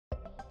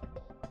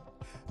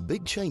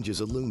Big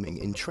changes are looming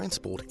in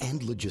transport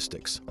and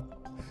logistics.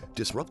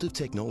 Disruptive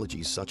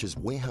technologies such as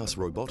warehouse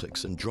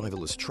robotics and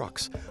driverless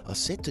trucks are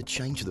set to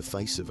change the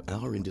face of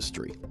our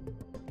industry.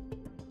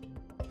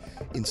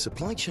 In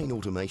supply chain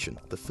automation,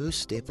 the first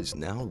step is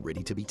now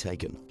ready to be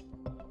taken.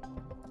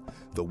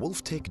 The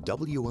Wulftec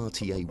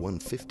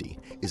WRTA-150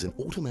 is an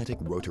automatic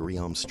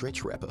rotary-arm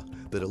stretch wrapper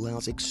that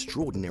allows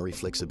extraordinary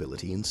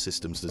flexibility in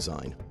systems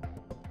design.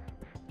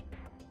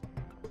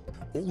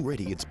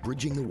 Already it's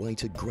bridging the way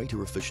to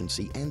greater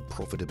efficiency and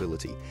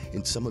profitability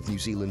in some of New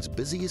Zealand's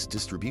busiest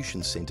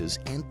distribution centres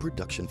and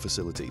production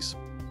facilities.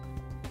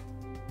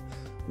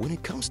 When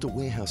it comes to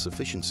warehouse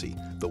efficiency,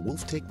 the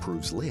Wulftec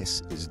proves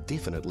less is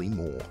definitely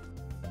more.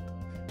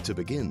 To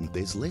begin,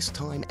 there's less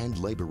time and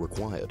labour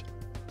required.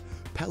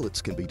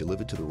 Pallets can be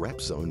delivered to the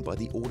wrap zone by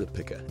the order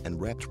picker and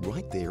wrapped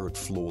right there at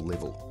floor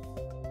level.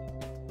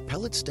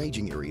 Pallet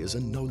staging areas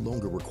are no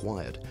longer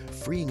required,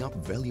 freeing up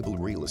valuable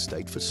real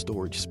estate for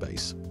storage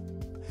space.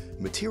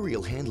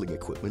 Material handling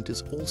equipment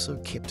is also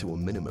kept to a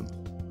minimum.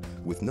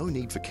 With no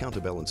need for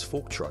counterbalance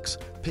fork trucks,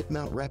 pit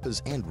mount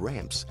wrappers and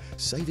ramps,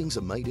 savings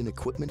are made in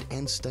equipment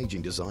and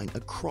staging design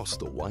across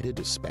the wider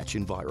dispatch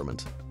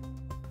environment.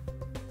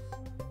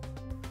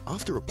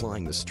 After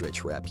applying the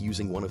stretch wrap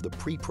using one of the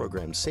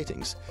pre-programmed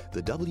settings,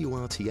 the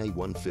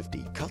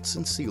WRTA-150 cuts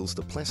and seals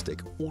the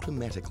plastic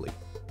automatically.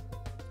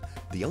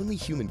 The only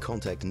human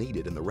contact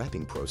needed in the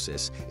wrapping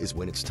process is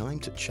when it's time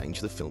to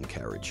change the film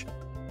carriage.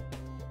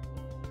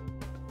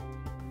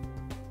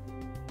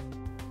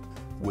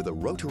 With a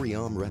rotary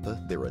arm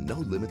wrapper, there are no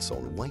limits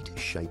on weight,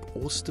 shape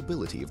or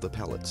stability of the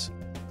pallets.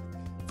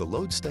 The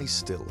load stays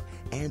still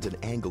and an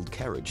angled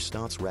carriage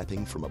starts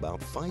wrapping from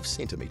about 5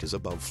 centimetres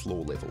above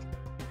floor level.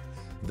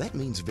 That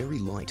means very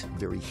light,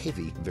 very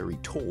heavy, very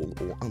tall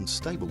or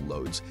unstable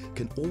loads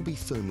can all be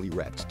firmly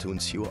wrapped to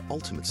ensure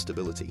ultimate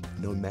stability,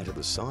 no matter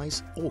the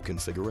size or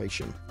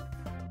configuration.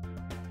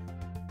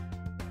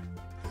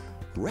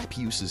 Wrap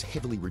use is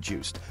heavily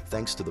reduced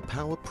thanks to the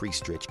power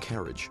pre-stretch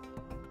carriage.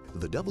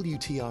 The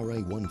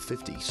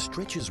WRTA-150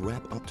 stretches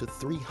wrap up to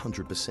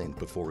 300%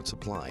 before it's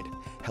applied,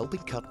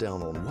 helping cut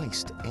down on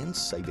waste and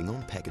saving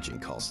on packaging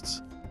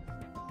costs.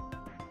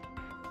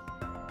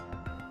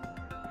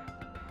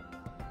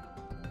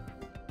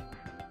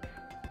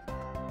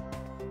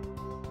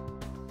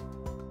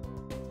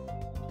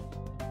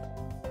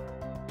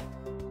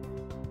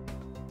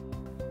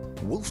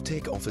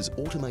 Wulftec offers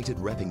automated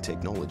wrapping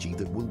technology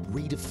that will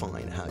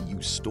redefine how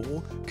you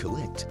store,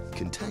 collect,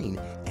 contain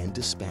and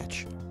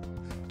dispatch.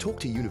 Talk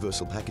to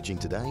Universal Packaging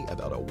today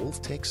about a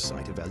Wulftec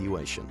site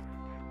evaluation.